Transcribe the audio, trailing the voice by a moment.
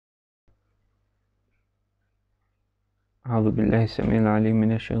أعوذ بالله السميع العليم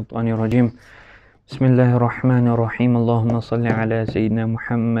من الشيطان الرجيم. بسم الله الرحمن الرحيم. اللهم صل على سيدنا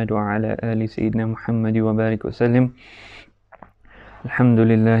محمد وعلى آل سيدنا محمد وبارك وسلم. الحمد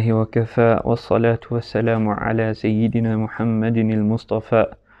لله وكفى، والصلاة والسلام على سيدنا محمد المصطفى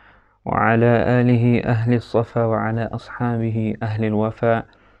وعلى آله أهل الصفا وعلى أصحابه أهل الوفاء.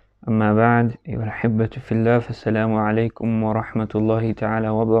 أما بعد، أيها الأحبة في الله، فالسلام عليكم ورحمة الله تعالى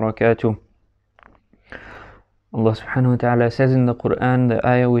وبركاته. Allah subhanahu wa ta'ala says in the Quran, the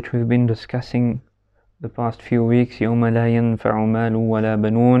ayah which we've been discussing the past few weeks, يَوْمَ لَا يَنْفَعُ مَالٌ وَلَا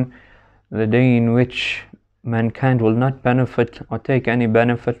بَنُونَ, the day in which mankind will not benefit or take any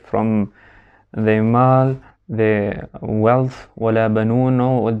benefit from their mal, their wealth, وَلَا بَنُونَ,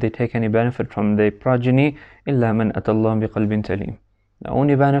 nor will they take any benefit from their progeny, إِلَّا مَنْ أَتَى اللَّهَ بِقَلْبٍ سَلِيمٍ. The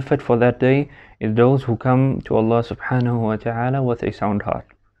only benefit for that day is those who come to Allah subhanahu wa ta'ala with a sound heart.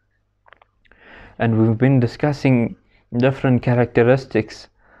 And we've been discussing different characteristics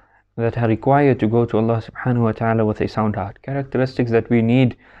that are required to go to Allah subhanahu wa ta'ala with a sound heart. Characteristics that we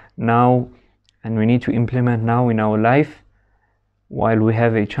need now and we need to implement now in our life while we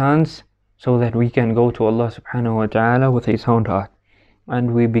have a chance, so that we can go to Allah subhanahu wa ta'ala with a sound heart.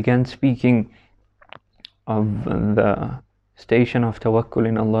 And we began speaking of the station of tawakkul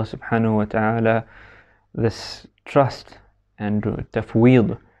in Allah subhanahu wa ta'ala, this trust and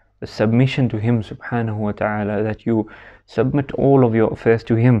tafweed, the submission to Him subhanahu wa ta'ala, that you submit all of your affairs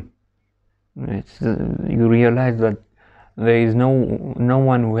to Him. You realize that there is no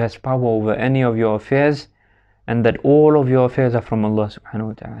one who has power over any of your affairs, and that all of your affairs are from Allah subhanahu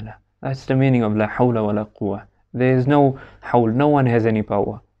wa ta'ala. That's the meaning of la hawla wa la quwwa. There is no hawl, no one has any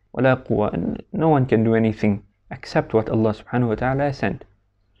power, wa la quwwa, and no one can do anything except what Allah subhanahu wa ta'ala has sent,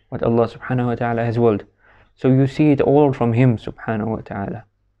 what Allah subhanahu wa ta'ala has willed. So you see it all from Him subhanahu wa ta'ala.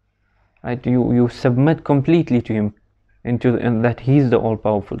 Right? You submit completely to Him, and that He is the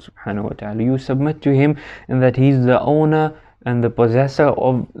all-powerful subhanahu wa ta'ala. You submit to Him and that He is the owner and the possessor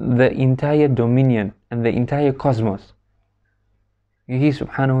of the entire dominion and the entire cosmos. He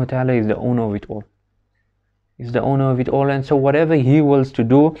subhanahu wa ta'ala is the owner of it all. He's the owner of it all, and so whatever He wills to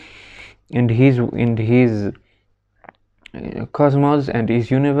do in His cosmos and His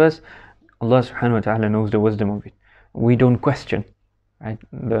universe, Allah subhanahu wa ta'ala knows the wisdom of it. We don't question. Right?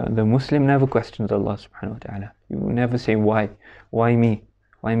 The Muslim never questions Allah subhanahu wa ta'ala. You never say why me,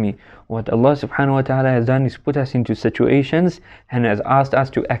 why me. What Allah subhanahu wa ta'ala has done is put us into situations and has asked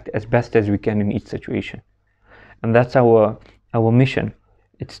us to act as best as we can in each situation. And that's our mission.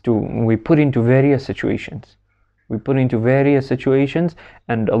 We put into various situations. And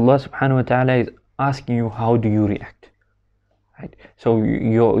Allah subhanahu wa ta'ala is asking you, how do you react? Right? So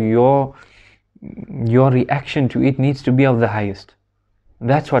your reaction to it needs to be of the highest.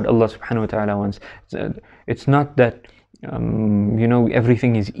 That's what Allah subhanahu wa ta'ala wants. It's not that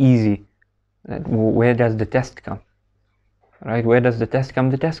everything is easy. Where does the test come? Right? Where does the test come?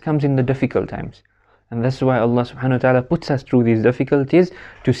 The test comes in the difficult times. And that's why Allah subhanahu wa ta'ala puts us through these difficulties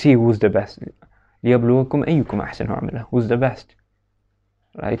to see who's the best. لِيَبْلُوَكُمْ أَيُّكُمْ أَحْسَنُ عَمَلًا. Who's the best?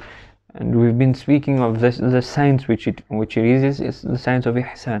 Right? And we've been speaking of this, the science which it is the science of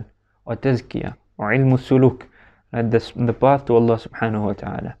ihsan, or tazkiyah, or ilm suluk. The path to Allah subhanahu wa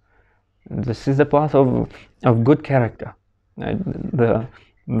ta'ala. This is the path of good character. The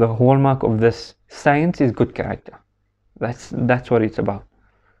hallmark of this science is good character. That's what it's about.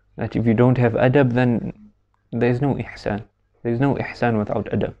 That if you don't have adab, then there is no ihsan. There is no ihsan without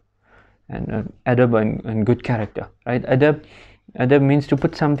adab. And adab and good character. Right? Adab means to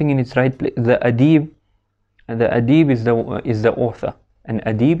put something in its right place. The adib is the author, and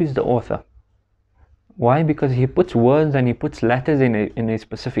adib is the author. Why? Because he puts words and he puts letters in a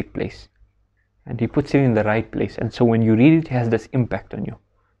specific place, and he puts it in the right place, and so when you read it, it has this impact on you.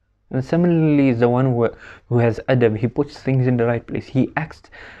 And similarly is the one who has adab. He puts things in the right place. He acts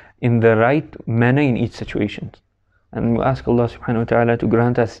in the right manner in each situation. And we ask Allah subhanahu wa ta'ala to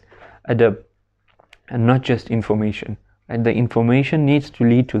grant us adab, and not just information. And the information needs to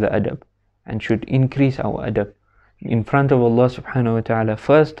lead to the adab, and should increase our adab in front of Allah subhanahu wa ta'ala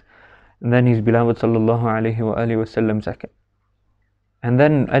first, and then His beloved sallallahu alayhi wa alihi wa sallam second. And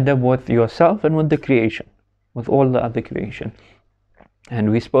then adab with yourself and with the creation, with all the other creation.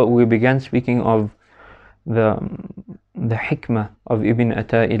 And we began speaking of the hikmah of Ibn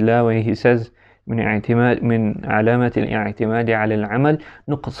Ata'illah, where he says, من علامة الاعتماد على العمل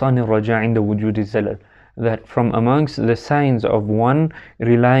نقصان الرجاء عند وجود الزلل. That from amongst the signs of one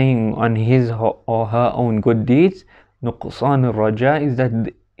relying on his or her own good deeds, نقصان الرجاء, is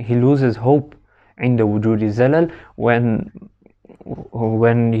that he loses hope عند وجود الزلل, when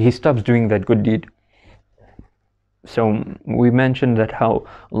he stops doing that good deed. So we mentioned that how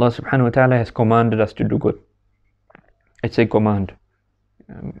Allah subhanahu wa ta'ala has commanded us to do good. It's a command.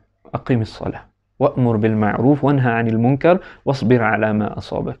 أقم الصلاة وأمر بالمعروف وانهى عن المنكر واصبر على ما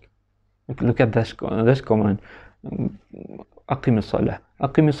أصابك. Look at this command. أقم الصلاة.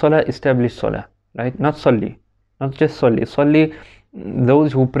 أقم الصلاة, establish salah, right? Not صلي, not just صلي. صلي,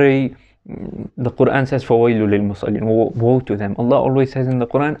 those who pray, the Quran says فويل للمصلين, woe to them. Allah always says in the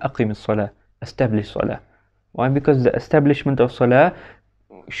Quran أقم الصلاة, establish salah. Why? Because the establishment of salah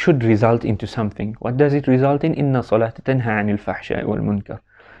should result into something. What does it result in? إن الصلاة تنهى عن الفحشاء والمنكر.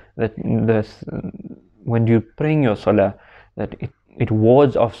 That when you're praying your salah, that it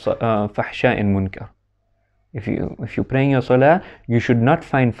wards off fahsha and munkar. If you're praying your salah, you should not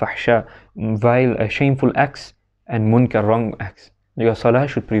find fahsha, vile, shameful acts, and munkar, wrong acts. Your salah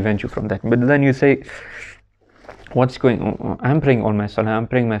should prevent you from that. But then you say, what's going on? I'm praying all my salah, I'm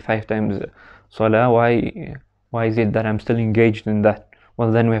praying my 5 times salah, why is it that I'm still engaged in that?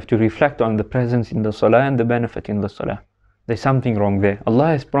 Well, then we have to reflect on the presence in the salah and the benefit in the salah. There's something wrong there. Allah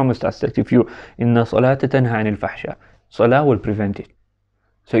has promised us that if you inna salata tanha anil fahsha, salah will prevent it.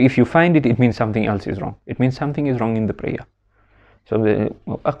 So if you find it, it means something else is wrong. It means something is wrong in the prayer. So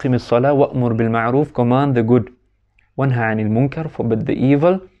aqim as-salah wa'mur bil ma'ruf, command the good, wanha anil munkar, forbid the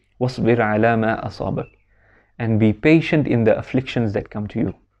evil, wasbir ala ma asabak, and be patient in the afflictions that come to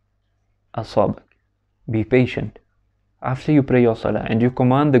you. Asabak, be patient. After you pray your salah and you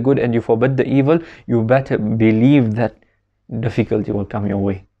command the good and you forbid the evil, you better believe that difficulty will come your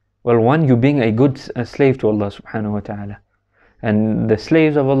way. Well, one, you being a good slave to Allah subhanahu wa ta'ala. And the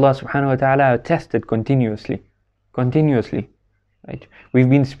slaves of Allah subhanahu wa ta'ala are tested continuously. Right? We've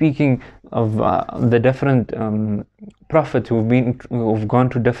been speaking of the different prophets who've gone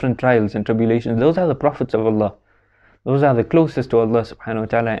through different trials and tribulations. Those are the prophets of Allah. Those are the closest to Allah subhanahu wa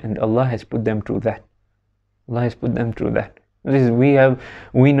ta'ala, and Allah has put them through that. Allah has put them through that.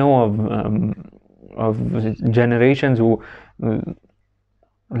 We know of generations who,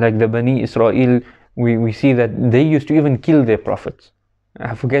 like the Bani Israel, we see that they used to even kill their prophets.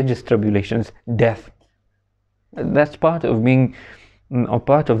 I forget just tribulations, death. That's part of being, or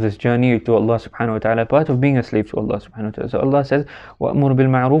part of this journey to Allah subhanahu wa ta'ala, part of being a slave to Allah subhanahu wa ta'ala. So Allah says, وَأْمُرْ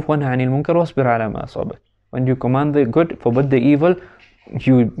بِالْمَعْرُوفِ وَانْهَ عَنِ الْمُنْكَرِ وَاصْبِرْ عَلَى مَا أَصَابَكَ. When you command the good, forbid the evil,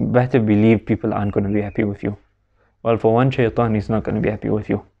 you better believe people aren't going to be happy with you. Well, for one, shaitan is not going to be happy with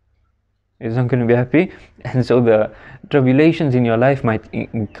you. He's not going to be happy, and so the tribulations in your life might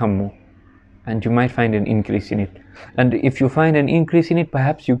come more, and you might find an increase in it. And if you find an increase in it,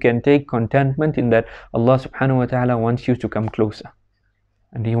 perhaps you can take contentment in that Allah subhanahu wa ta'ala wants you to come closer.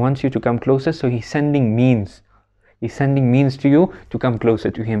 And He wants you to come closer, so He's sending means. He's sending means to you to come closer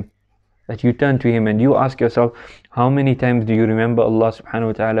to Him. That you turn to Him and you ask yourself, how many times do you remember Allah subhanahu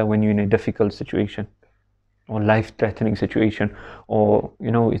wa ta'ala when you're in a difficult situation? Or life-threatening situation, or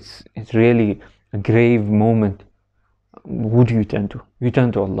it's really a grave moment. Who do you turn to? You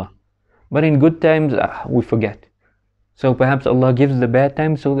turn to Allah. But in good times, we forget. So perhaps Allah gives the bad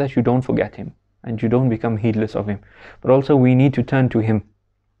times so that you don't forget Him and you don't become heedless of Him. But also we need to turn to Him,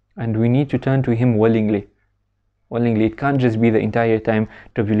 and we need to turn to Him willingly. It can't just be the entire time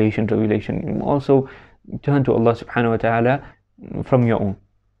tribulation. Also turn to Allah subhanahu wa ta'ala from your own.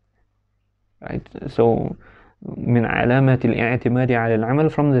 Right? So من علامات الاعتماد على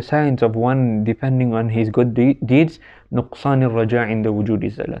العمل, from the signs of one depending on his good deeds, نقصان الرجاء عند وجود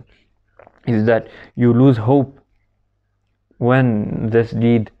الزلل, is that you lose hope when this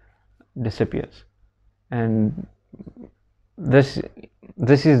deed disappears. And this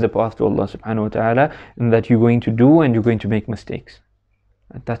is the path to Allah subhanahu wa ta'ala, and that you're going to do and you're going to make mistakes.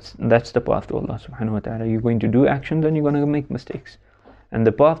 That's the path to Allah subhanahu wa ta'ala. You're going to do actions and you're going to make mistakes. And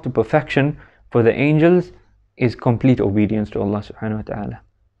the path to perfection for the angels is complete obedience to Allah subhanahu wa ta'ala.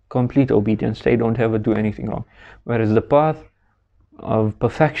 Complete obedience. They don't ever do anything wrong. Whereas the path of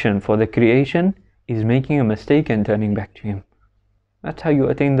perfection for the creation is making a mistake and turning back to Him. That's how you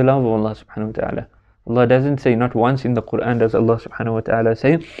attain the love of Allah subhanahu wa ta'ala. Allah doesn't say, not once in the Quran does Allah subhanahu wa ta'ala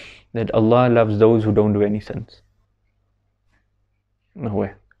say that Allah loves those who don't do any sins.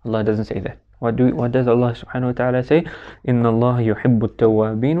 Nowhere. Allah doesn't say that. What does Allah subhanahu wa ta'ala say? إِنَّ اللَّهَ يُحِبُّ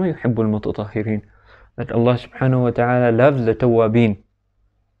التَّوَّابِينَ وَيُحِبُّ الْمُتَطَهِّرِينَ. That Allah subhanahu wa ta'ala loves the tawwabin.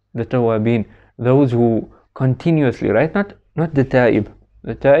 The tawwabin, those who continuously, right? Not the ta'ib.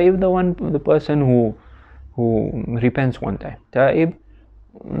 The ta'ib, the person who repents one time. Ta'ib,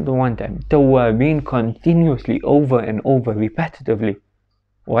 the one time. Tawwabin, continuously, over and over, repetitively.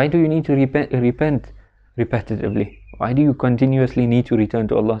 Why do you need to repent repetitively? Why do you continuously need to return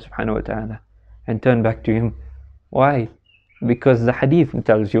to Allah subhanahu wa ta'ala and turn back to Him? Why? Because the hadith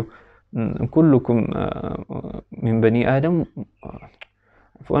tells you, كلكم من بني آدم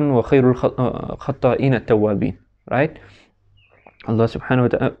وخير الخطائين التوابين. Right? Allah subhanahu wa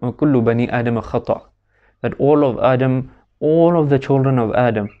ta'ala, كل بني آدم خطأ. That all of Adam, all of the children of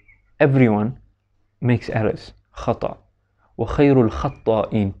Adam, everyone makes errors. خطأ. وخير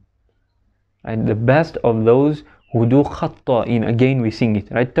الخطائين. And the best of those who do خطائين, again we sing it,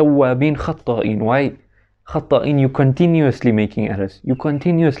 right? توابين خطائين. Why خطائين? You continuously making errors, you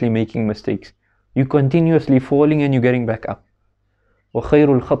continuously making mistakes, you continuously falling and you getting back up. وخير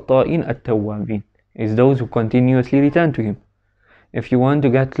الخطائين التوابين is those who continuously return to Him. If you want to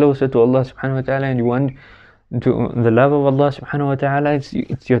get closer to Allah subhanahu wa ta'ala and you want to the love of Allah subhanahu wa ta'ala,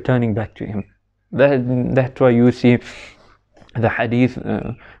 it's your turning back to Him. That's why you see the hadith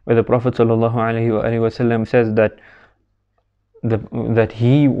where the Prophet sallallahu alaihi wasallam says that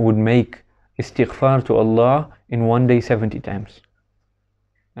he would make istighfar to Allah in one day 70 times.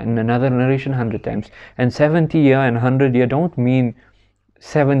 And another narration 100 times. And 70 year and 100 year don't mean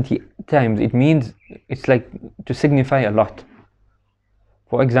 70 times. It means, it's like to signify a lot.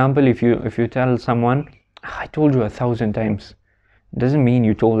 For example, if you tell someone, I told you 1,000 times, it doesn't mean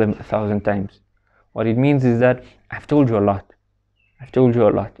you told them 1,000 times. What it means is that I've told you a lot. I've told you a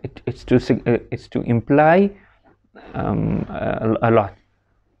lot. It's to imply a lot.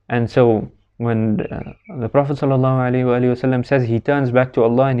 And so when the Prophet ﷺ says he turns back to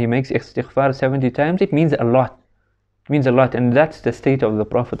Allah and he makes istighfar 70 times, it means a lot. It means a lot, and that's the state of the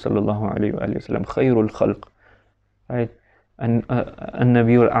Prophet ﷺ. Khayrul khalq, right? And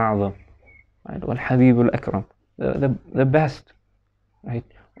Nabiyul A'zam, right? Wal Habibul Akram, the best, right?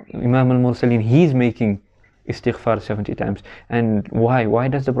 Imam al-Mursaleen, he's making istighfar 70 times. And why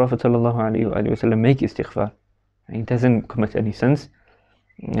does the Prophet ﷺ make istighfar? He doesn't commit any sins.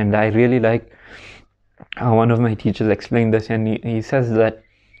 And I really like how one of my teachers explained this, and he says that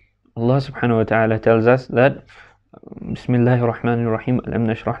Allah subhanahu wa ta'ala tells us that Bismillahir Rahmanir Rahim, Alam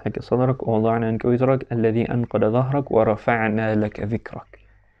nashrah laka sadrak wa wada'na anka wizrak alladhi anqada dhahrak wa rafa'na laka dhikrak.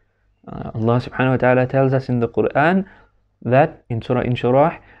 Allah subhanahu wa ta'ala tells us in the Quran that in Surah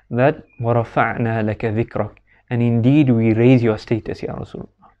Inshirah that وَرَفَعْنَا لَكَ ذِكْرَكَ, and indeed we raise your status, Ya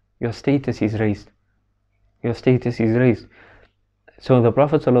Rasulullah. Your status is raised. Your status is raised. So the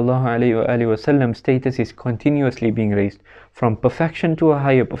Prophet ﷺ's status is continuously being raised from perfection to a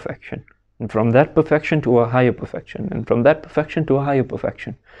higher perfection, and from that perfection to a higher perfection, and from that perfection to a higher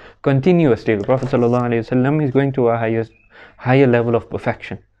perfection. Continuously the Prophet ﷺ is going to a higher level of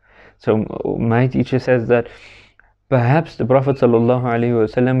perfection. So my teacher says that perhaps the Prophet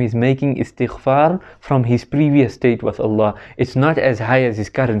ﷺ is making istighfar from his previous state with Allah. It's not as high as his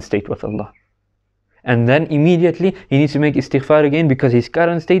current state with Allah. And then immediately he needs to make istighfar again because his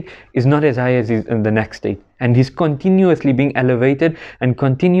current state is not as high as in the next state. And he's continuously being elevated and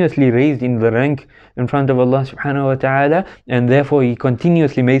continuously raised in the rank in front of Allah subhanahu wa ta'ala, and therefore he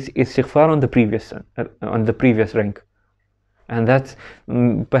continuously makes istighfar on the previous rank. And that's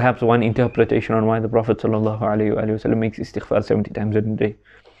perhaps one interpretation on why the Prophet ﷺ makes istighfar 70 times a day.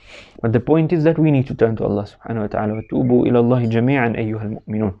 But the point is that we need to turn to Allah subhanahu wa ta'ala. وَتُوبُوا إِلَى اللَّهِ جَمِيعًا أَيُّهَا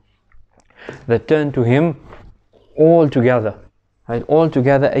الْمُؤْمِنُونَ. That turn to Him all together. Right? All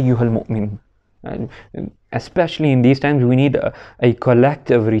together, أَيُّهَا الْمُؤْمِنُونَ. Right? Especially in these times, we need a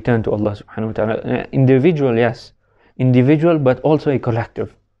collective return to Allah subhanahu wa ta'ala. Individual, yes. Individual, but also a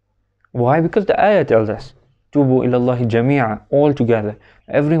collective. Why? Because the ayah tells us, Tubu ilallahi jami'a, all together.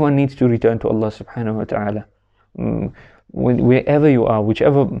 Everyone needs to return to Allah subhanahu wa ta'ala. Wherever you are,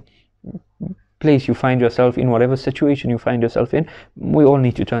 whichever place you find yourself in, whatever situation you find yourself in, we all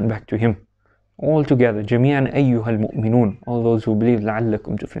need to turn back to Him. All together. Jami'an ayyuhal mu'minun. All those who believe,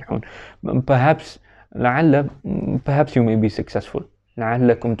 لَعَلَّكُمْ تُفْلِحُونَ. Perhaps you may be successful.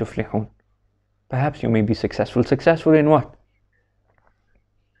 لَعَلَّكُمْ تُفْلِحُونَ. Perhaps you may be successful. Successful in what?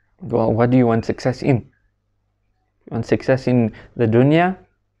 Well, what do you want success in? You want success in the dunya?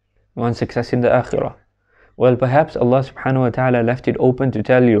 You want success in the akhirah? Well, perhaps Allah subhanahu wa ta'ala left it open to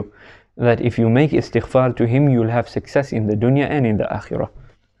tell you that if you make istighfar to Him, you'll have success in the dunya and in the akhirah.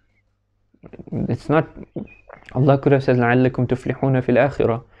 It's not, Allah could have said لَعَلَّكُمْ تُفْلِحُونَ فِي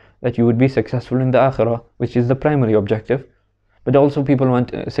الْآخِرَةِ, that you would be successful in the akhirah, which is the primary objective. But also people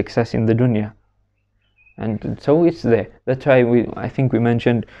want success in the dunya. And so it's there. That's why I think we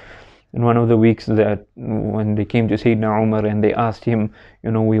mentioned in one of the weeks that when they came to Sayyidina Umar and they asked him,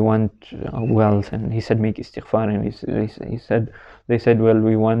 we want wealth, and he said, make istighfar, and they said, well,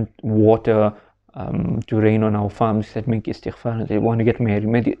 we want water to rain on our farms. He said, make istighfar. They want to get married,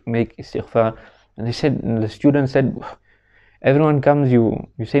 make istighfar. And the student said, everyone comes, you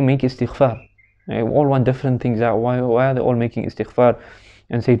say make istighfar. They all want different things. Why are they all making istighfar?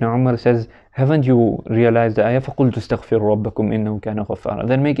 And Sayyidina Umar says, haven't you realized the ayah, فَقُلْتُ اسْتَغْفِرُوا رَبَّكُمْ إِنَّهُ كَانَ غَفَّارًا.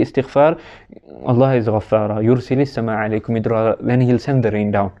 Then make istighfar. Allah is غَفَّارًا يُرْسِلِ السَّمَاءَ عَلَيْكُمْ مِدْرَارًا. Then He'll send the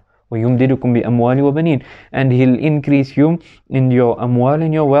rain down. وَيُمْدِدُكُمْ بِأَمْوَالِ وَبَنِينَ. And He'll increase you in your amwal,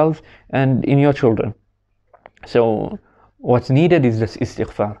 in your wealth, and in your children. So what's needed is this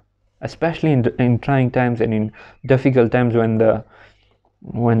istighfar, especially in trying times and in difficult times when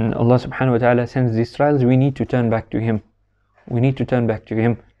Allah subhanahu wa ta'ala sends these trials. We need to turn back to Him. We need to turn back to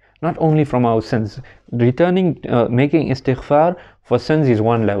Him, not only from our sins. Making istighfar for sins is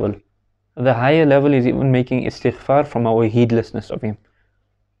one level. The higher level is even making istighfar from our heedlessness of Him,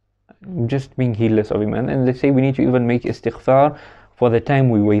 just being heedless of Him. And they say we need to even make istighfar for the time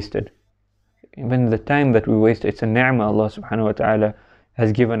we wasted. Even the time that we wasted, it's a ni'mah Allah subhanahu wa ta'ala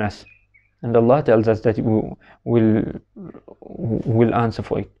has given us, and Allah tells us that we'll answer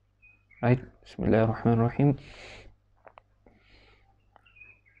for it, right? Bismillah ar-Rahman ar-Rahim.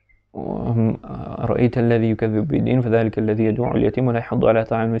 أرأيت الذي يكذب بالدين فذلك الذي يدعو اليتيم ولا يحض على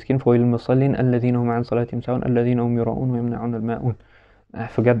طعام المسكين فويل للمصلين الذين هم عن صلاتهم ساهون الذين هم يراءون ويمنعون الماعون. I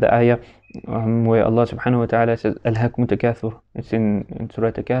forgot the ayah where Allah subhanahu wa ta'ala says ألهاكم التكاثر. It's in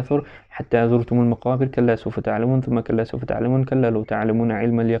Surah Takathur. حتى زرتم المقابر كلا سوف تعلمون ثم كلا سوف تعلمون كلا لو تعلمون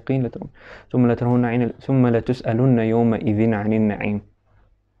علم اليقين ثم لتسألن يومئذ عن النعيم.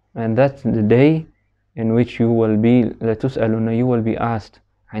 And that's the day in which you will be لتسألن, you will be asked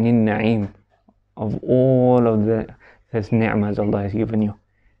عن النعيم, of all of the ni'mas Allah has given you.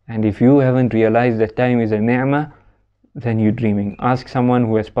 And if you haven't realized that time is a ni'mah, then you're dreaming. Ask someone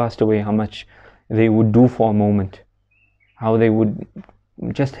who has passed away how much they would do for a moment, how they would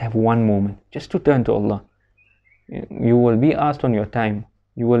just have one moment just to turn to Allah. You will be asked on your time.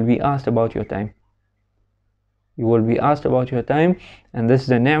 You will be asked about your time. You will be asked about your time, and this is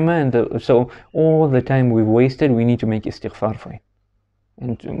the ni'mah. And so all the time we've wasted, we need to make istighfar for it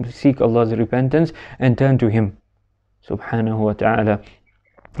and to seek Allah's repentance and turn to Him subhanahu wa ta'ala.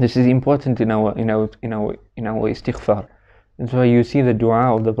 This is important in our istighfar. And so you see the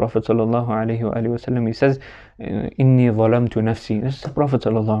dua of the Prophet sallallahu alaihi wasallam. He says, "Inni zalamtu nafsi." This is the Prophet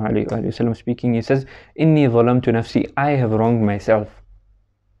sallallahu alaihi wasallam speaking. He says, "Inni zalamtu nafsi." I have wronged myself.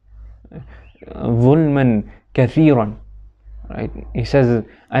 Zulman kathiran. Right? He says,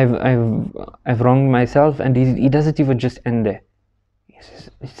 "I've wronged myself," and he doesn't even just end there. He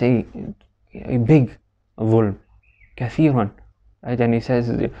says, "It's a big zulm, kathiran." Right? And he says,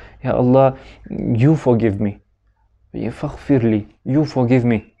 "Ya Allah, you forgive me. Faghfirli, you forgive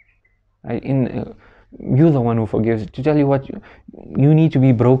me." Right? You're the one who forgives. To tell you what, you need to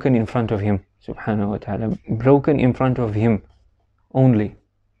be broken in front of Him subhanahu wa ta'ala, broken in front of Him only,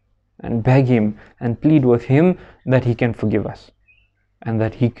 and beg Him and plead with Him that He can forgive us and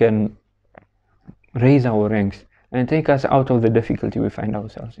that He can raise our ranks and take us out of the difficulty we find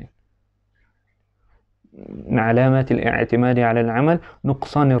ourselves in. من علامات الاعتماد على العمل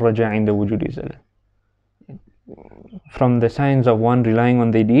نقصان الرجاء عند وجود الزلل. From the signs of one relying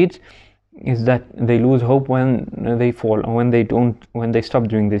on their deeds is that they lose hope when they fall, or when they stop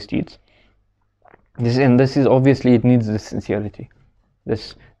doing these deeds. This is obviously, it needs this sincerity.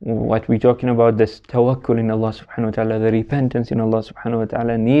 This, what we're talking about, this tawakkul in Allah subhanahu wa ta'ala, the repentance in Allah subhanahu wa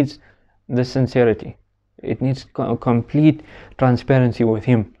ta'ala, needs this sincerity. It needs complete transparency with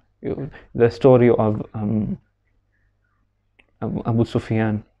Him. The story of Abu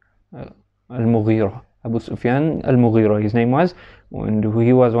Sufyan al-Mughira. Abu Sufyan al-Mughira, his name was, and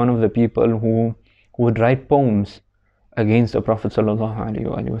he was one of the people who would write poems against the Prophet sallallahu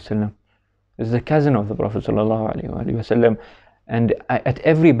alaihi wasallam. He's the cousin of the Prophet sallallahu alaihi wasallam, and at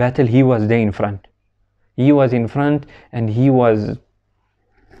every battle he was there in front. He was in front, and he was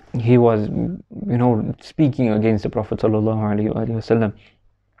speaking against the Prophet sallallahu alaihi wasallam.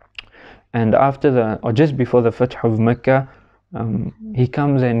 And just before the Fath of Mecca, he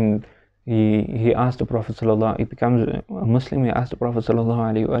comes and he asked the Prophet sallallahu, he becomes a Muslim. He asked the Prophet sallallahu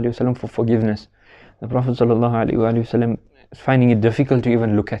alaihi wasallam for forgiveness. The Prophet sallallahu alaihi wasallam is finding it difficult to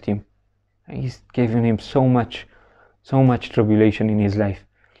even look at him. He's given him so much tribulation in his life.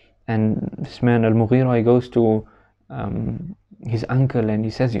 And this man al-Mughira, he goes to his uncle and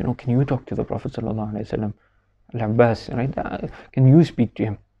he says, can you talk to the Prophet sallallahu alaihi wasallam, Al-Abbas, right? Can you speak to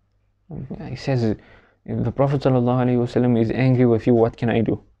him? He says, if the Prophet sallallahu alaihi wasallam is angry with you, what can I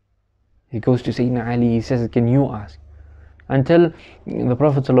do? He goes to Sayyidina Ali, he says, can you ask? Until the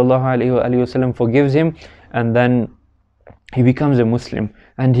Prophet sallallahu alaihi wasallam forgives him, and then he becomes a Muslim.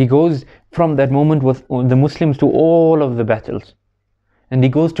 And he goes from that moment with the Muslims to all of the battles. And he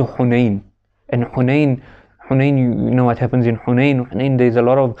goes to Hunayn. And Hunayn Hunayn, you know what happens in Hunayn. Hunayn, there's a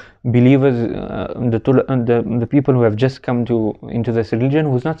lot of believers, the people who have just come into this religion,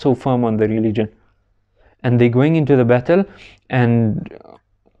 who's not so firm on the religion, and they're going into the battle, and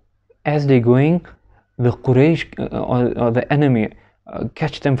as they're going, the Quraysh or the enemy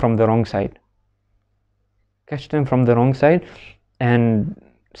catch them from the wrong side. And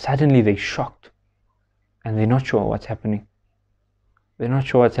suddenly they're shocked, and they're not sure what's happening.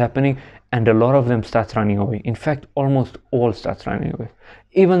 And a lot of them starts running away. In fact, almost all starts running away.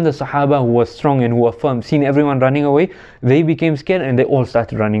 Even the Sahaba who were strong and who were firm, seen everyone running away, they became scared and they all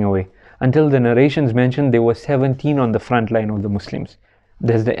started running away. Until the narrations mentioned there were 17 on the front line of the Muslims.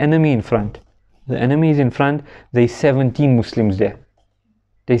 There's the enemy in front. The enemy is in front. There's 17 Muslims there.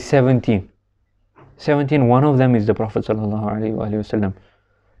 There's 17. 17, one of them is the Prophet ﷺ.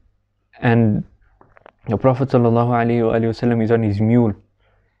 And the Prophet ﷺ is on his mule,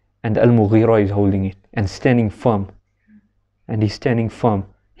 and Al-Mughira is holding it and standing firm. And he's standing firm.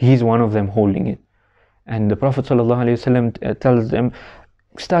 He's one of them holding it. And the Prophet ﷺ tells them,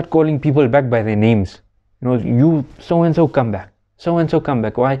 start calling people back by their names. You know, you so and so come back. So and so come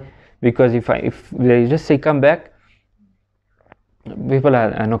back. Why? Because if they just say come back, people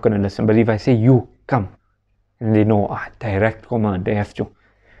are not going to listen. But if I say you come, and they know direct command, they have to.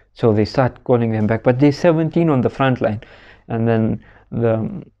 So they start calling them back. But there's 17 on the front line. And then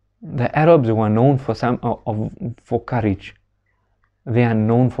the Arabs were known for courage. They are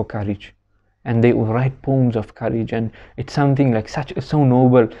known for courage. And they will write poems of courage. And it's something like so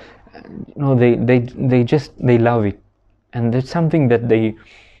noble. You know, they love it. And it's something that they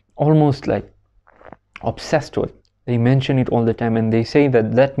almost like obsessed with. They mention it all the time. And they say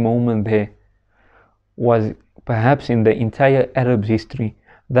that moment there was perhaps in the entire Arab's history,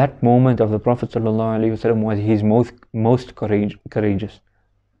 that moment of the Prophet ﷺ was his most courageous.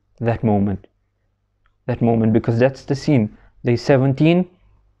 That moment, because that's the scene. There's 17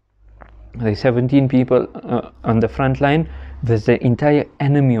 people on the front line. There's the entire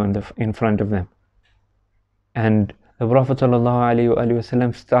enemy in front of them, and the Prophet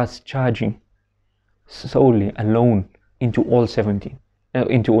ﷺ starts charging solely alone into all 17,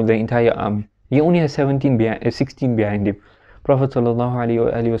 into the entire army. He only has 16 behind him. Prophet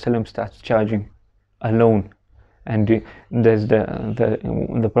ﷺ starts charging alone, and there's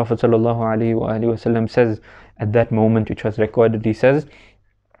the Prophet ﷺ says at that moment, which was recorded, he says,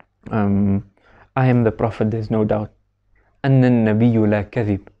 I am the Prophet, there's no doubt. Anna nabiyyu la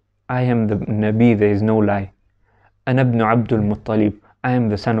kadhib. I am the Nabi, there is no lie. Ana ibn Abdul Muttalib. I am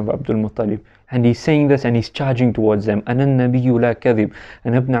the son of Abdul Muttalib. And he's saying this and he's charging towards them. Ana nabiyyu la kadhib.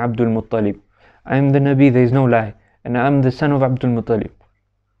 Ana ibn Abdul Muttalib. I am the Nabi, there is no lie. And I am the son of Abdul Muttalib.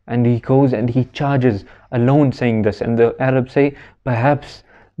 And he goes and he charges alone saying this. And the Arabs say, perhaps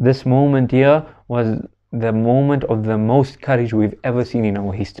this moment here was the moment of the most courage we've ever seen in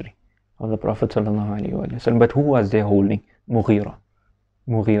our history of the Prophet ﷺ. But who was there holding? Mughira.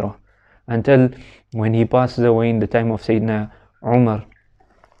 Until when he passes away in the time of Sayyidina Umar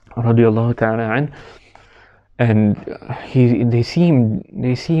radiallahu ta'ala an, and they see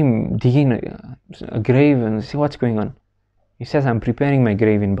him digging a grave and see what's going on. He says, I'm preparing my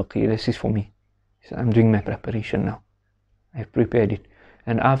grave in Baqi. This is for me. He says, I'm doing my preparation now. I've prepared it.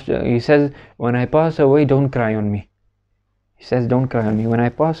 And after, he says, when I pass away, don't cry on me. He says, don't cry on me. When I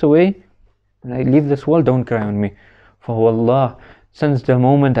pass away, when I leave this world, don't cry on me. For wallah, since the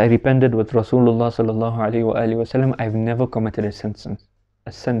moment I repented with Rasulullah sallallahu alayhi wa sallam, I've never committed a sin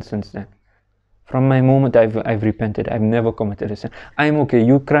since then. From my moment I've repented, I've never committed a sin. I'm okay.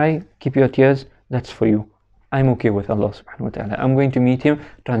 You cry, keep your tears, that's for you. I'm okay with Allah subhanahu wa ta'ala. I'm going to meet him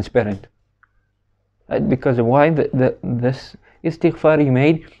transparent. Because why? This istighfar he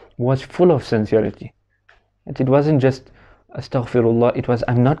made was full of sincerity. It wasn't just astaghfirullah, it was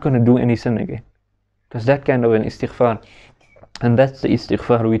I'm not going to do any sin again. It was that kind of an istighfar. And that's the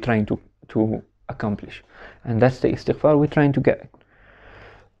istighfar we're trying to accomplish. And that's the istighfar we're trying to get.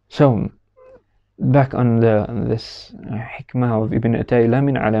 So, back on this hikmah of Ibn Atayla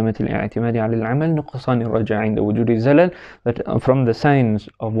min alamat al-i'timadi ala al-amal nuqsan al-raja' inda wujud al-zalal, that from the signs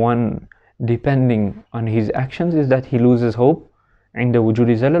of one depending on his actions is that he loses hope inda wujud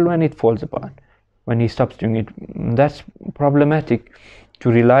al-zalal, when it falls apart, when he stops doing it. That's problematic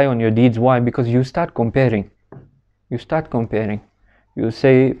to rely on your deeds. Why? Because you start comparing. You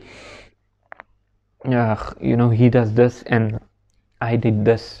say, he does this and I did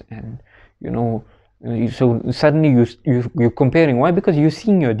this, and so suddenly you're comparing. Why? Because you're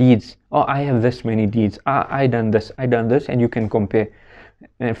seeing your deeds. Oh, I have this many deeds. I done this, and you can compare.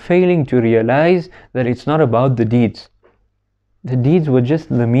 And failing to realize that it's not about the deeds. The deeds were just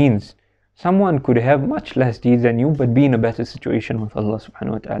the means. Someone could have much less deeds than you, but be in a better situation with Allah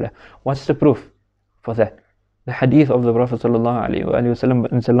subhanahu wa ta'ala. What's the proof for that? The hadith of the Prophet sallallahu alaihi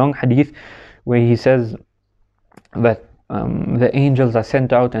wasallam, it's a long hadith where he says that the angels are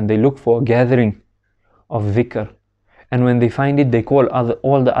sent out and they look for a gathering of dhikr. And when they find it, they call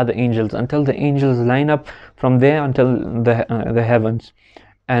all the other angels until the angels line up from there until the heavens.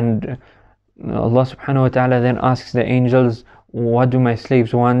 And Allah subhanahu wa ta'ala then asks the angels, what do my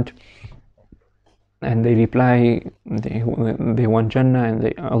slaves want? And they reply, they want Jannah.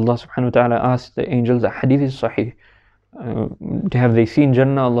 And Allah subhanahu wa ta'ala asks the angels, the hadith is sahih, have they seen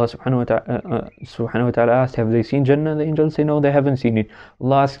Jannah? Allah subhanahu wa ta'ala asked, have they seen Jannah? The angels say, no, they haven't seen it.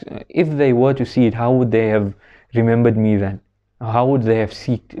 Allah asks, if they were to see it, how would they have remembered me then? How would they have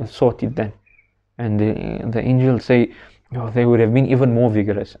sought it then? And the angels say, oh, they would have been even more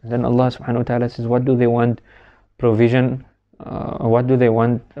vigorous. And then Allah subhanahu wa ta'ala says, what do they want? Provision. What do they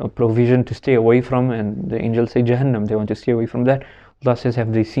want? Provision to stay away from. And the angels say, Jahannam. They want to stay away from that. Allah says,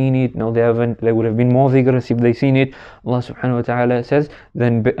 have they seen it? No, they haven't. They would have been more vigorous if they seen it. Allah subhanahu wa ta'ala says,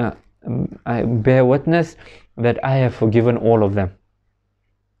 then I bear witness that I have forgiven all of them.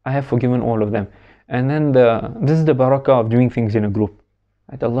 I have forgiven all of them. And then this is the barakah of doing things in a group.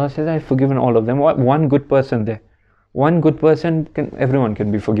 Right? Allah says, I have forgiven all of them. One good person there. One good person, everyone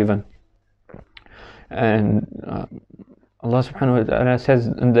can be forgiven. And Allah subhanahu wa ta'ala says,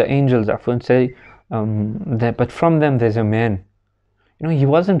 and the angels often say, that, but from them there's a man. You know, he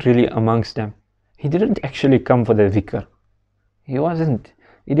wasn't really amongst them. He didn't actually come for the dhikr. He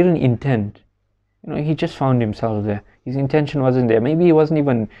didn't intend. You know, he just found himself there. His intention wasn't there. Maybe he wasn't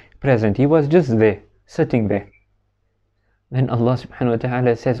even present. He was just there, sitting there. Then Allah subhanahu wa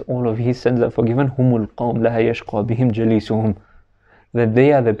ta'ala says all of his sins are forgiven. Humul qawm la yashqa bihim jalisuhum. That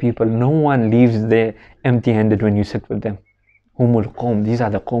they are the people, no one leaves there empty-handed when you sit with them. Humul qawm, these are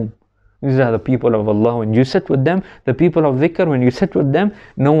the qawm. These are the people of Allah. When you sit with them, the people of dhikr, when you sit with them,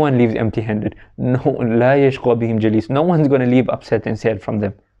 no one leaves empty-handed. No, la yashqa bihim jalis. No one's going to leave upset and sad from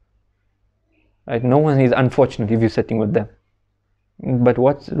them. Right? No one is unfortunate if you're sitting with them. But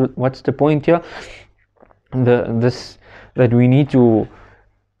what's the point here? That we need to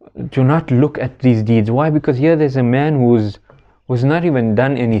not look at these deeds. Why? Because here there's a man who's not even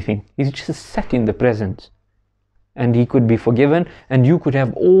done anything. He's just sat in the presence. And he could be forgiven, and you could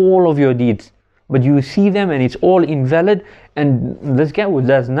have all of your deeds. But you see them and it's all invalid, and this guy who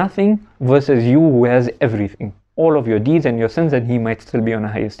does nothing versus you who has everything. All of your deeds and your sins, and he might still be on a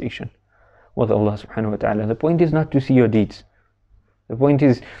higher station with Allah subhanahu wa ta'ala. The point is not to see your deeds. The point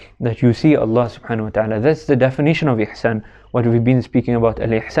is that you see Allah subhanahu wa ta'ala. That's the definition of ihsan. What we've been speaking about.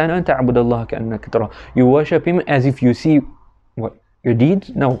 Al-ihsan an ta'bud Allah ka'annaka tara. You worship Him as if you see what? Your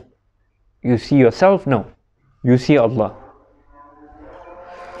deeds? No. You see yourself? No. You see Allah.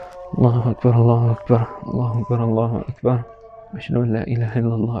 Allahu Akbar, Allahu Akbar, Allahu Akbar, Allahu Akbar. Ashhadu an la ilaha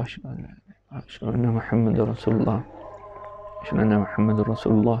illallah, ashhadu anna Muhammadur Rasulullah. Ashhadu anna Muhammadur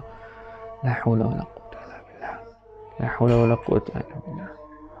Rasulullah. La hawla wa la quwwata illa billah. La hawla wa la quwwata illa billah.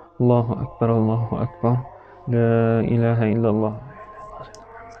 Allahu Akbar, Allahu Akbar. La ilaha illallah.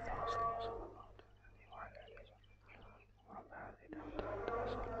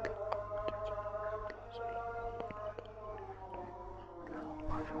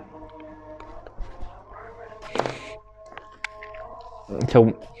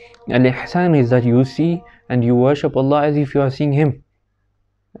 So, al-ihsan is that you see and you worship Allah as if you are seeing Him.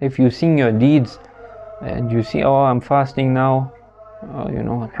 If you sing your deeds and you see, oh, I'm fasting now, you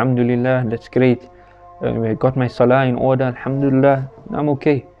know, alhamdulillah, that's great. I got my salah in order, alhamdulillah, I'm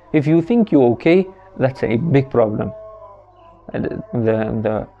okay. If you think you're okay, that's a big problem.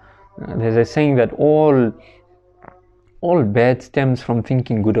 There's a saying that all bad stems from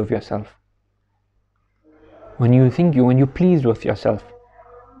thinking good of yourself. When you're pleased with yourself,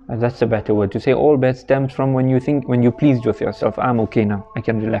 that's a better word to say. All bad stems from when you're pleased with yourself. I'm okay now, I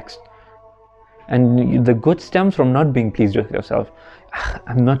can relax. And the good stems from not being pleased with yourself.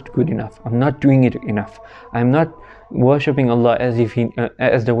 I'm not good enough. I'm not doing it enough. I'm not worshipping Allah as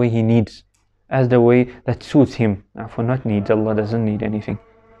the way He needs, as the way that suits Him. For not needs, Allah doesn't need anything.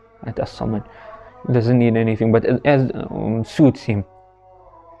 As-Samad doesn't need anything, but as suits Him.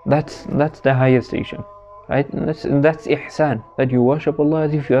 That's the highest station. Right? That's ihsan, that you worship Allah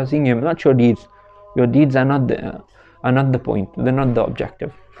as if you are seeing Him, not your deeds. Your deeds are not the point. They're not the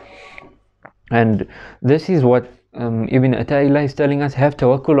objective. And this is what Ibn Ata'illah is telling us: have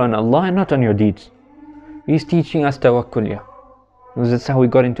tawakkul on Allah and not on your deeds. He's teaching us tawakkul here. That's how we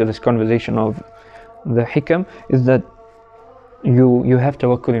got into this conversation of the hikam, is that you have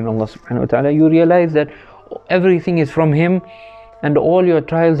tawakkul in Allah subhanahu wa ta'ala. You realize that everything is from Him, and all your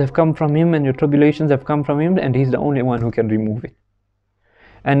trials have come from Him and your tribulations have come from Him, and He's the only one who can remove it.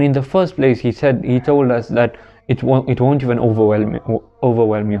 And in the first place, He told us that it won't even overwhelm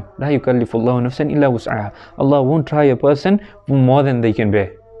you. لا يكلف الله نفسا إلا وسعها. Allah won't try a person more than they can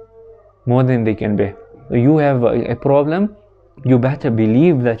bear. More than they can bear. So you have a problem, you better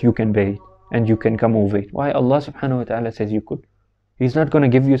believe that you can bear it and you can come over it. Why? Allah subhanahu wa ta'ala says you could. He's not going to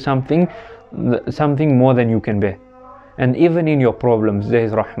give you something more than you can bear. And even in your problems, there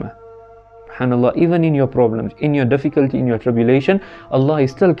is rahmah. SubhanAllah, even in your problems, in your difficulty, in your tribulation, Allah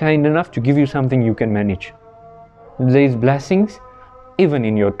is still kind enough to give you something you can manage. There is blessings even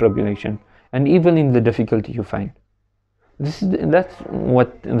in your tribulation and even in the difficulty you find. That's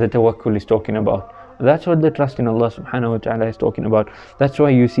what the tawakkul is talking about. That's what the trust in Allah subhanahu wa ta'ala is talking about. That's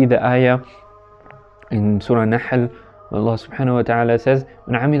why you see the ayah in Surah Nahl, Allah subhanahu wa ta'ala says,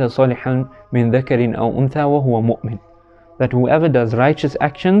 مَنْ عَمِلَ صَالِحًا مِنْ ذَكَرٍ أَوْ أُنْثَى وَهُوَ مُؤْمِنٌ. That whoever does righteous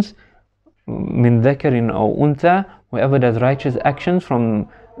actions, مِنْ ذَكَرٍ أَوْ أُنْثَى, whoever does righteous actions from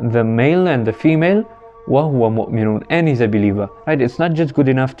the male and the female, وَهُوَ مُؤْمِنٌ, and he's a believer. Right? It's not just good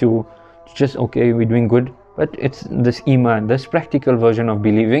enough to just, okay, we're doing good, but it's this iman, this practical version of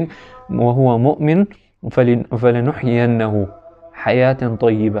believing. وَهُوَ مُؤْمِنٌ فَلَنُحْيِيَنَّهُ حَيَاةً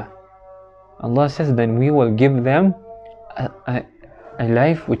طَيِّبَةً. Allah says, then we will give them a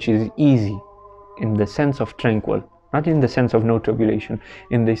life which is easy, in the sense of tranquil, not in the sense of no tribulation,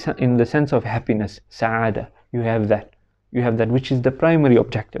 in the sense of happiness, sa'ada. You have that, which is the primary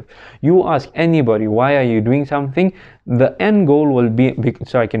objective. You ask anybody, why are you doing something? The end goal will be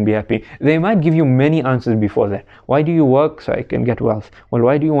so I can be happy. They might give you many answers before that. Why do you work? So I can get wealth. Well,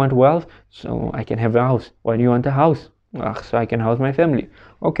 why do you want wealth? So I can have a house. Why do you want a house? So I can house my family.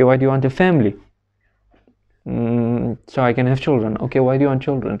 Okay, why do you want a family? So I can have children. Okay, why do you want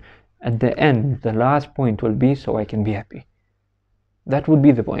children? At the end, the last point will be so I can be happy. That would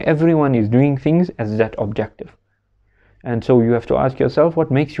be the point. Everyone is doing things as that objective. And so you have to ask yourself, what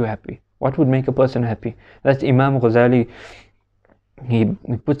makes you happy? What would make a person happy? That's Imam Ghazali. He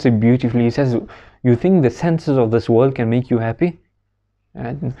puts it beautifully. He says, you think the senses of this world can make you happy?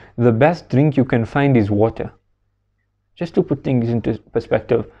 And the best drink you can find is water. Just to put things into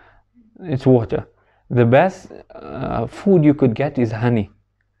perspective, it's water. The best food you could get is honey.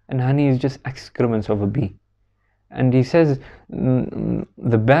 And honey is just excrements of a bee. And he says,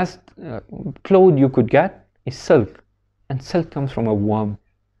 the best cloth you could get is silk. And silk comes from a worm.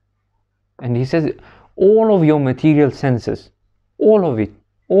 And he says, all of your material senses, all of it,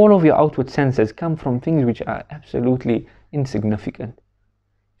 all of your outward senses come from things which are absolutely insignificant.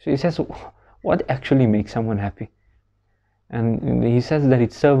 So he says, what actually makes someone happy? And he says that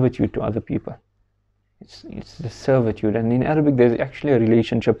it's servitude to other people. It's the servitude. And in Arabic there's actually a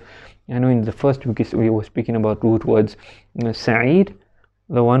relationship. I know in the first week we were speaking about root words. Sa'id,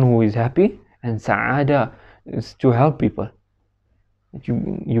 the one who is happy, and Sa'ada is to help people.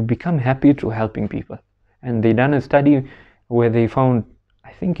 You become happy through helping people. And they done a study where they found,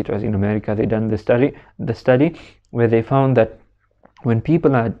 I think it was in America, they done the study where they found that when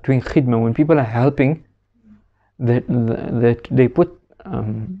people are doing khidmah, when people are helping, that they put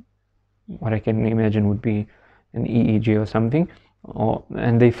what I can imagine would be an EEG or something,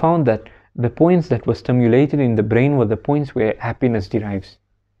 and they found that the points that were stimulated in the brain were the points where happiness derives.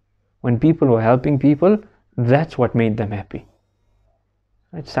 When people were helping people, that's what made them happy.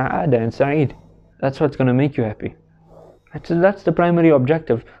 It's Sa'ada and Sa'id. That's what's going to make you happy. That's the primary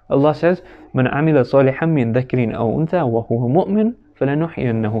objective. Allah says, مَنْ عَمِلَ صَالِحًا مِنْ ذَكْرٍ أَوْ أُنْثَى وَهُوَ مُؤْمِنٌ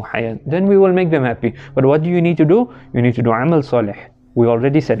فَلَنُحْيِيَنَّهُ حَيَاةً. Then we will make them happy. But what do you need to do? You need to do amal salih. We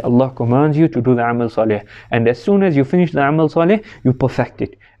already said Allah commands you to do the amal salih. And as soon as you finish the amal salih, you perfect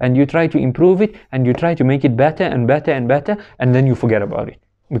it. And you try to improve it, and you try to make it better and better and better, and then you forget about it.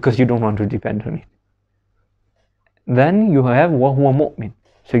 Because you don't want to depend on it. Then you have وَهُوَ مُؤْمِنٌ.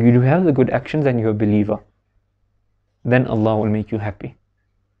 So you do have the good actions and you're a believer. Then Allah will make you happy.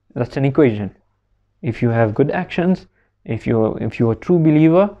 That's an equation. If you have good actions, if you're a true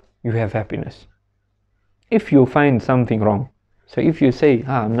believer, you have happiness. If you find something wrong, so if you say,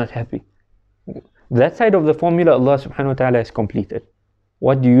 I'm not happy, that side of the formula Allah subhanahu wa ta'ala has completed.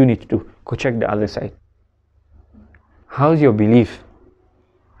 What do you need to do? Go check the other side. How's your belief?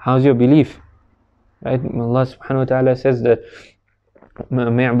 How's your belief? Right? Allah subhanahu wa ta'ala says that مَا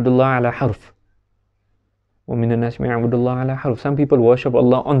يَعْبُدُ اللَّهَ عَلَى حَرْفٍ وَمِنَ النَّاسِ مَا يَعْبُدُ اللَّهَ عَلَى حَرْفٍ. Some people worship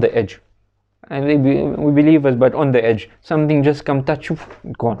Allah on the edge. And we believers, but on the edge. Something just come touch you,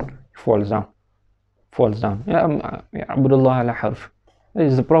 gone, falls down. يَعْبُدُ اللَّهَ عَلَى حَرْفٍ. There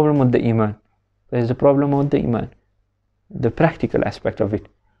is the problem with the iman. There is the problem with the iman. The practical aspect of it.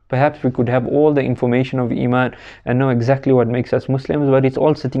 Perhaps we could have all the information of Iman and know exactly what makes us Muslims, but it's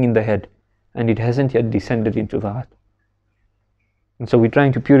all sitting in the head and it hasn't yet descended into the heart. And so we're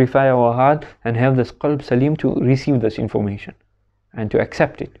trying to purify our heart and have this qalb salim to receive this information and to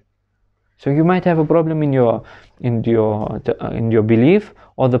accept it. So you might have a problem in your belief,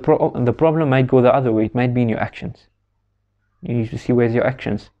 or the problem might go the other way. It might be in your actions. You need to see where's your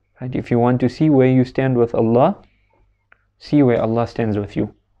actions. Right? If you want to see where you stand with Allah, see where Allah stands with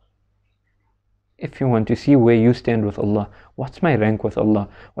you. If you want to see where you stand with Allah, what's my rank with Allah?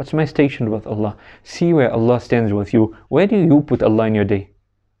 What's my station with Allah? See where Allah stands with you. Where do you put Allah in your day?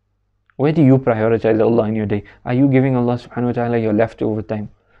 Where do you prioritize Allah in your day? Are you giving Allah subhanahu wa ta'ala your leftover time?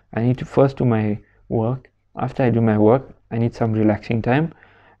 I need to first do my work. After I do my work, I need some relaxing time,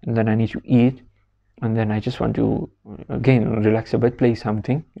 and then I need to eat, and then I just want to again relax a bit, play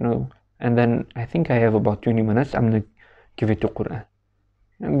something, and then I think I have about 20 minutes. I'm gonna give it to Quran.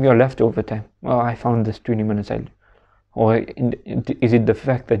 Your leftover time. Oh, I found this 20 minutes. Or is it the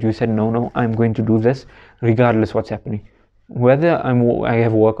fact that you said no, I'm going to do this regardless what's happening? Whether I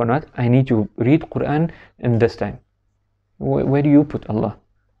have work or not, I need to read Quran in this time. Where do you put Allah?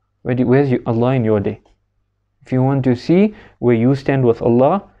 Where's Allah in your day? If you want to see where you stand with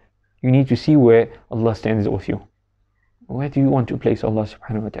Allah, you need to see where Allah stands with you. Where do you want to place Allah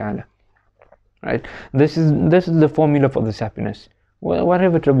subhanahu wa ta'ala? Right? This is the formula for this happiness.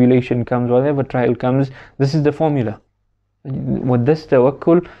 Whatever tribulation comes, whatever trial comes, this is the formula. With this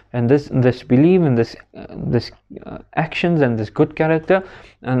tawakkul and this belief and this actions and this good character,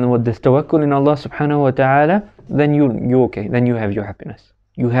 and with this tawakkul in Allah subhanahu wa ta'ala, then you okay. Then you have your happiness.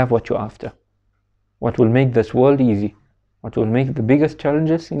 You have what you're after. What will make this world easy? What will make the biggest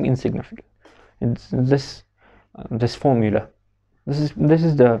challenges seem insignificant? It's this formula. This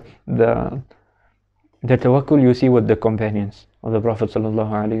is the tawakkul you see with the companions of the Prophet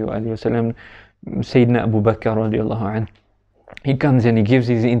sallallahu alaihi wasallam. Sayyidina Abu Bakr radiallahu anhu, he comes and he gives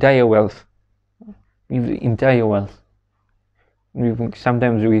his entire wealth.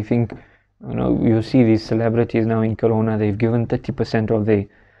 Sometimes we think, you see these celebrities now in Corona, they've given 30% of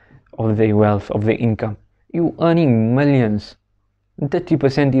their wealth, of their income. You earning millions,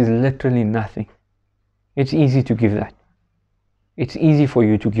 30% is literally nothing. It's easy to give that. It's easy for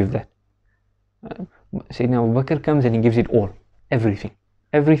you to give that. Sayyidina Abu Bakr comes and he gives it all,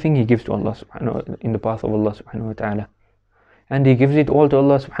 everything he gives to Allah in the path of Allah subhanahu wa ta'ala. And he gives it all to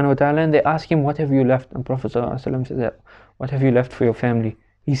Allah subhanahu wa ta'ala, and they ask him, what have you left? And Prophet sallallahu alaihi wasallam says, what have you left for your family?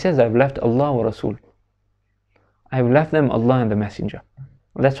 He says, I've left Allah wa Rasul. I've left them Allah and the Messenger.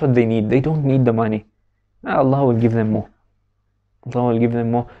 That's what they need. They don't need the money. Allah will give them more. Allah will give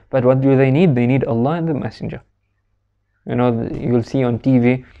them more. But what do they need? They need Allah and the Messenger. You'll see on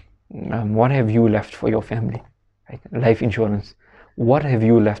TV, what have you left for your family? Right? Life insurance. What have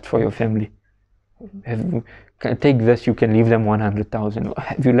you left for your family? Take this, you can leave them 100,000.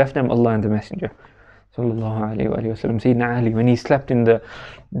 Have you left them Allah and the Messenger? Sallallahu alayhi wa sallam. Sayyidina Ali, when he slept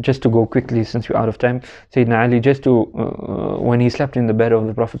just to go quickly since we're out of time, Sayyidina Ali, when he slept in the bed of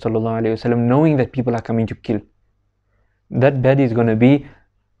the Prophet sallallahu alayhi wa sallam, knowing that people are coming to kill, that bed is going to be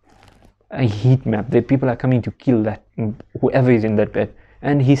a heat map. The people are coming to kill whoever is in that bed.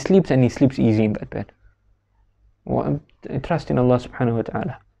 And he sleeps easy in that bed. Trust in Allah subhanahu wa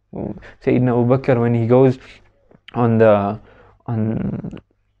ta'ala. Sayyidina Abu Bakr, when he goes on the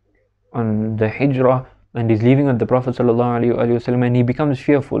hijrah and he's leaving with the Prophet sallallahu alaihi wasallam, and he becomes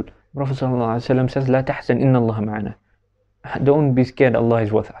fearful. Prophet sallallahu alaihi wasallam says, "La tahzan, inna Allah ma'ana." Don't be scared, Allah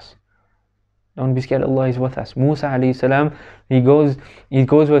is with us. Don't be scared, Allah is with us. Musa alayhi salam, he goes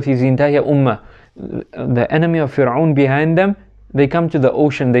with his entire ummah. The enemy of Fir'aun behind them, they come to the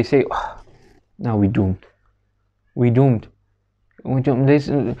ocean, they say, now we're doomed. On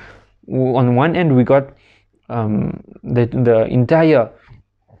one end we got the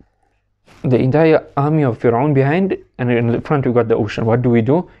entire army of Fir'aun behind, and in the front we got the ocean. What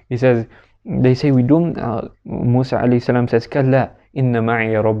do? They say we doomed. Musa alayhi salam says, Kalla inna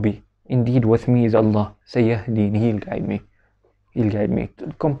ma'iya rabbi. Indeed, with me is Allah. Sayahdini, He'll guide me.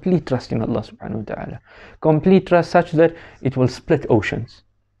 Complete trust in Allah subhanahu wa ta'ala. Complete trust such that it will split oceans.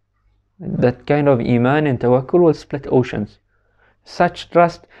 That kind of iman and tawakkul will split oceans. Such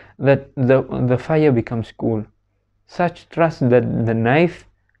trust that the fire becomes cool. Such trust that the knife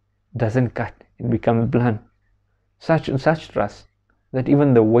doesn't cut, it becomes blunt. Such trust that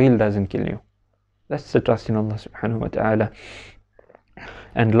even the whale doesn't kill you. That's the trust in Allah subhanahu wa ta'ala.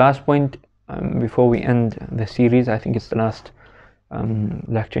 And last point, before we end the series, I think it's the last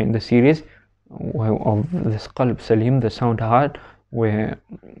lecture in the series of this qalb salim, the sound heart, where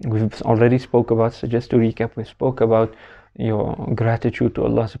we've already spoke about. So just to recap, we spoke about your gratitude to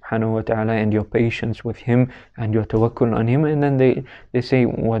Allah subhanahu wa ta'ala and your patience with Him and your tawakkul on Him. And then they say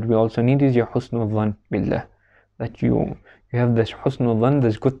what we also need is your husnul dhan billah, that you have this husnul dhan,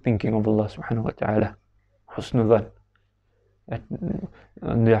 this good thinking of Allah subhanahu wa ta'ala. Husnul dhan.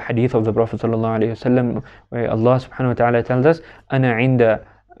 The hadith of the Prophet sallallahu alayhi wasallam, where Allah subhanahu wa ta'ala tells us, Ana inda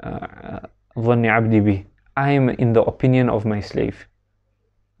dhanni abdi bi, I am in the opinion of my slave.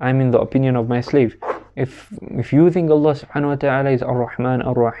 I'm in the opinion of my slave. If you think Allah subhanahu wa ta'ala is Ar-Rahman,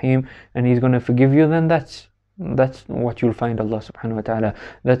 Ar-Rahim, and He's going to forgive you, then that's what you'll find Allah subhanahu wa ta'ala.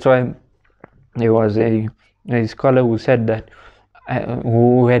 That's why there was a scholar who said that,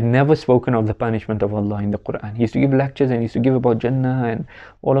 who had never spoken of the punishment of Allah in the Quran. He used to give lectures and he used to give about Jannah and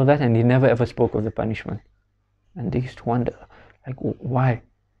all of that, and he never ever spoke of the punishment. And they used to wonder, like, why?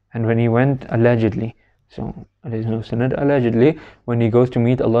 And when he went, allegedly, so there is no sanad, allegedly, when he goes to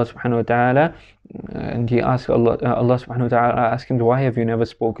meet Allah subhanahu wa ta'ala, and he asks Allah subhanahu wa ta'ala asked him, why have you never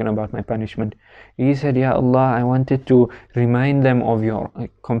spoken about my punishment? He said, Ya Allah, I wanted to remind them of your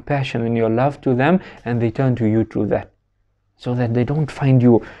compassion and your love to them, and they turn to you through that, so that they don't find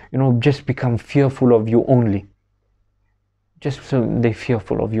you, just become fearful of you only. Just so they're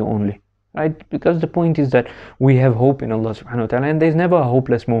fearful of you only, right? Because the point is that we have hope in Allah subhanahu wa ta'ala, and there's never a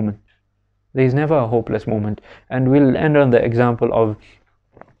hopeless moment. There's never a hopeless moment. And we'll end on the example of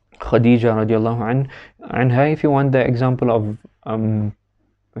Khadija radiallahu anha. If you want the example of husnul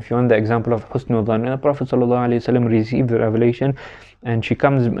dhan, the Prophet sallallahu alaihi wasallam received the revelation, and he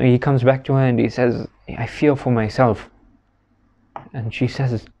comes back to her and he says, I fear for myself. And she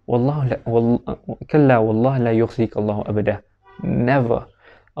says, Kalla wallah la yukhzik Allah abada. Never.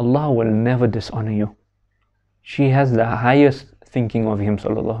 Allah will never dishonor you. She has the highest thinking of him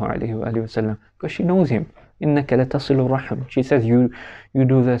sallallahu alaihi wasallam, because she knows him. Innaka latasilu rahim. She says, you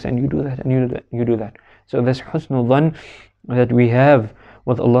do this and you do that and you do that. So this husnul dhan that we have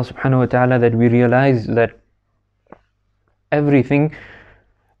with Allah subhanahu wa ta'ala, that we realize that everything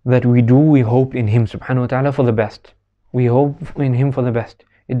that we do, we hope in Him subhanahu wa ta'ala for the best. We hope in Him for the best.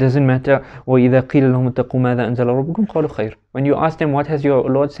 It doesn't matter. وَإِذَا قِيلَ لَهُمُ اتَّقُوا مَاذَا أَنزَلَ رَبُّكُمْ قَالُوا خَيْرٌ. When you ask them, what has your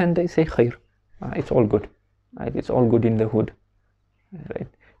Lord sent, they say khair. It's all good. Right? It's all good in the hood. Right?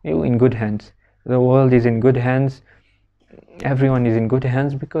 You're in good hands. The world is in good hands. Everyone is in good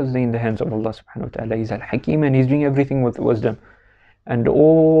hands, because they're in the hands of Allah subhanahu wa ta'ala. He's al-Hakim, and He's doing everything with wisdom. And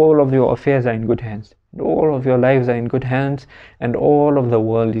all of your affairs are in good hands. And all of your lives are in good hands. And all of the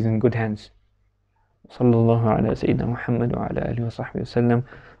world is in good hands. Sallallahu ala Sayyidina Muhammad wa ala alihi wa sahbihi wa sallam.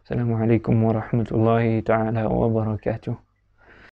 Assalamu alaikum wa rahmatullahi ta'ala wa barakatuh.